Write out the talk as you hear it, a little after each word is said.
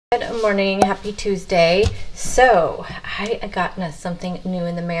Good morning, happy Tuesday. So I got something new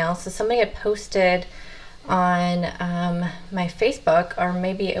in the mail. So somebody had posted on my Facebook, or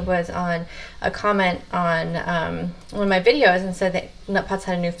maybe it was on a comment on one of my videos, and said that Nutpods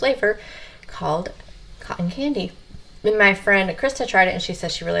had a new flavor called cotton candy. And my friend Krista tried it and she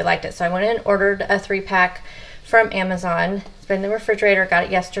said she really liked it. So I went in and ordered a 3-pack from Amazon. It's been in the refrigerator, got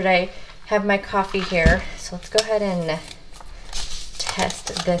it yesterday. Have my coffee here. So let's go ahead and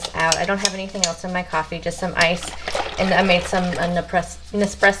test this out. I don't have anything else in my coffee, just some ice, and I made some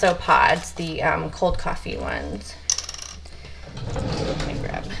Nespresso pods, the cold coffee ones. Let me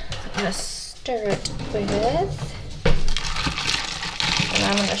grab. I'm gonna stir it with, and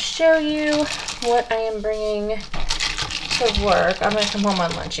I'm gonna show you what I am bringing to work. I'm gonna come home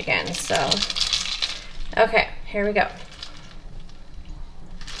on lunch again, so okay, here we go.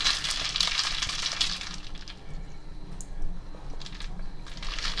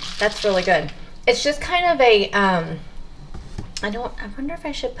 That's really good. It's just kind of a, I wonder if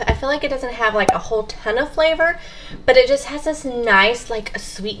I should put, I feel like it doesn't have like a whole ton of flavor, but it just has this nice like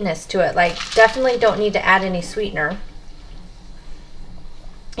sweetness to it. Like, definitely don't need to add any sweetener,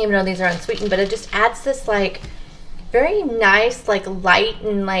 even though these are unsweetened, but it just adds this like very nice, like light,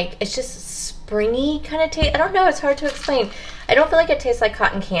 and like, it's just springy kind of taste. I don't know, it's hard to explain. I don't feel like it tastes like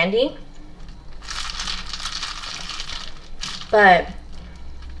cotton candy, but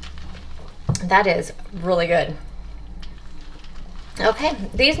that is really good. Okay,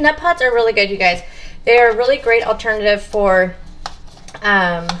 these Nutpods are really good, you guys. They are a really great alternative for,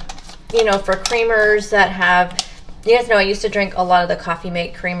 you know, for creamers that have, you guys know I used to drink a lot of the Coffee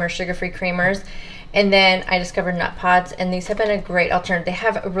Mate creamers, sugar-free creamers, and then I discovered Nutpods, and these have been a great alternative. They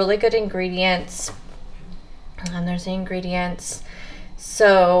have really good ingredients, and there's the ingredients.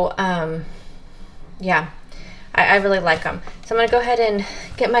 So, yeah. I really like them. So I'm going to go ahead and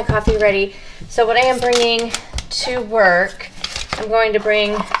get my coffee ready. So what I am bringing to work, I'm going to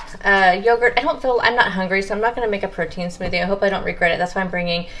bring yogurt. I'm not hungry, so I'm not going to make a protein smoothie. I hope I don't regret it. That's why I'm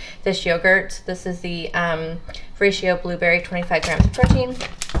bringing this yogurt. This is the Ratio Blueberry, 25 grams of protein.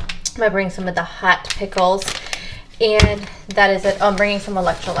 I'm going to bring some of the hot pickles, and that is it. Oh, I'm bringing some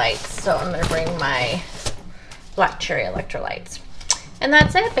electrolytes. So I'm going to bring my black cherry electrolytes. And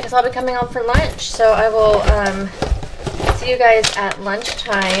that's it, because I'll be coming home for lunch. So I will see you guys at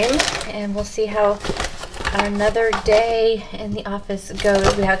lunchtime, and we'll see how another day in the office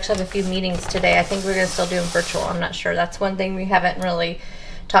goes. We actually have a few meetings today. I think we're going to still do them virtual. I'm not sure. That's one thing we haven't really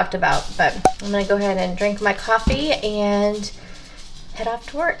talked about. But I'm going to go ahead and drink my coffee and head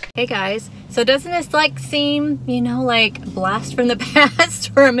off to work. Hey guys, so doesn't this like seem, you know, like blast from the past,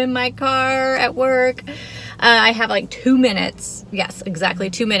 where I'm in my car at work? I have like 2 minutes. Yes, exactly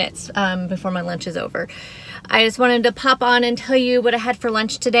 2 minutes before my lunch is over. I just wanted to pop on and tell you what I had for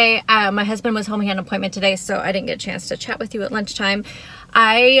lunch today. My husband was home. He had an appointment today, so I didn't get a chance to chat with you at lunchtime.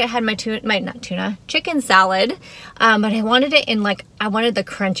 I had my chicken salad, but I wanted it in like, I wanted the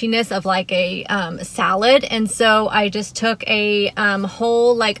crunchiness of like a salad, and so I just took a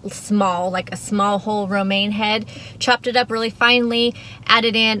whole a small whole romaine head, chopped it up really finely,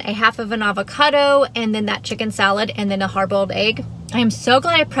 added in a half of an avocado, and then that chicken salad, and then a hard-boiled egg. I am so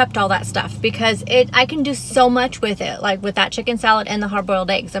glad I prepped all that stuff, because I can do so much with it, like with that chicken salad and the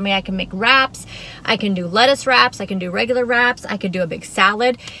hard-boiled eggs. I mean, I can make wraps, I can do lettuce wraps, I can do regular wraps, I could do a big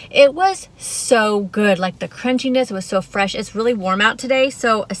salad. It was so good. Like, the crunchiness was so fresh. It's really warm out today,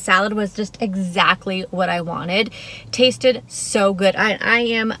 so a salad was just exactly what I wanted. Tasted so good. I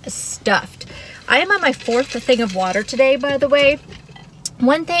am stuffed. I am on my 4th thing of water today, by the way.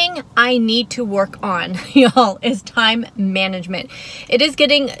 One thing I need to work on, y'all, is time management.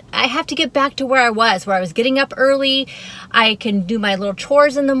 I have to get back to where I was getting up early. I can do my little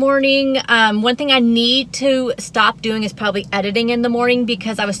chores in the morning. One thing I need to stop doing is probably editing in the morning,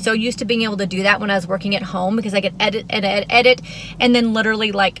 because I was so used to being able to do that when I was working at home, because I could edit, and then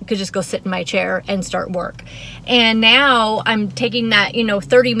literally like could just go sit in my chair and start work. And now I'm taking that,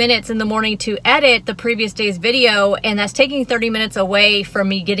 30 minutes in the morning to edit the previous day's video, and that's taking 30 minutes away from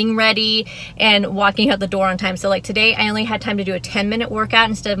me getting ready and walking out the door on time. So like today, I only had time to do a 10-minute workout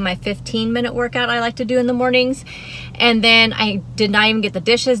instead of my 15-minute workout I like to do in the mornings. And then I did not even get the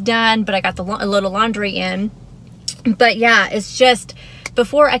dishes done, but I got a little laundry in. But yeah, it's just,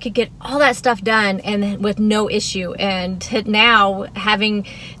 before I could get all that stuff done and with no issue, and now having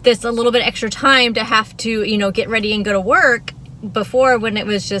this a little bit extra time to have to, get ready and go to work. Before, when it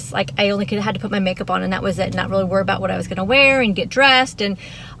was just like I only had to put my makeup on and that was it, not really worry about what I was gonna wear and get dressed and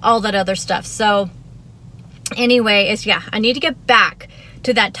all that other stuff. So anyway, I need to get back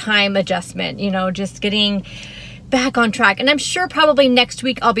to that time adjustment, just getting back on track. And I'm sure probably next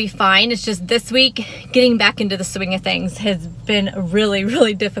week I'll be fine. It's just this week, getting back into the swing of things has been really,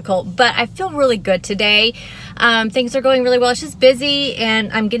 really difficult. But I feel really good today. Things are going really well. It's just busy,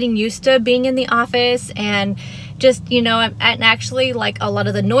 and I'm getting used to being in the office, and just, you know, and actually like a lot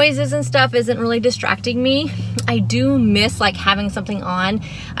of the noises and stuff isn't really distracting me. I do miss like having something on.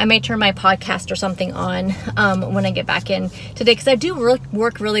 I may turn my podcast or something on when I get back in today, because I do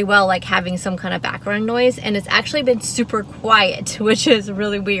work really well like having some kind of background noise, and it's actually been super quiet, which is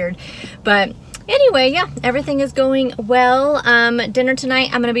really weird. But anyway, yeah, everything is going well. Dinner tonight,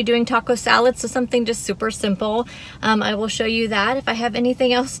 I'm going to be doing taco salad, so something just super simple. I will show you that. If I have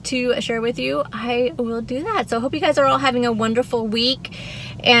anything else to share with you, I will do that. So I hope you guys are all having a wonderful week.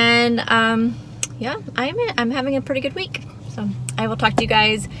 And yeah, I'm having a pretty good week. So I will talk to you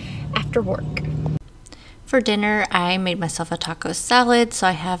guys after work. For dinner, I made myself a taco salad. So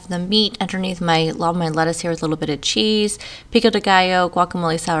I have the meat underneath my lettuce here with a little bit of cheese, pico de gallo,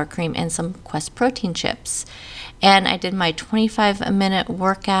 guacamole, sour cream, and some Quest protein chips. And I did my 25-minute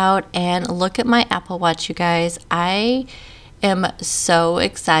workout, and look at my Apple Watch, you guys. I am so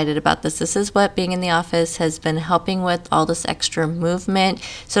excited about this. This is what being in the office has been helping with, all this extra movement.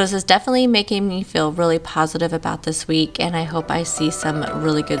 So this is definitely making me feel really positive about this week, and I hope I see some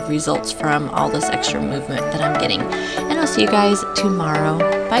really good results from all this extra movement that I'm getting. And I'll see you guys tomorrow.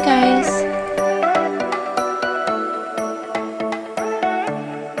 Bye guys.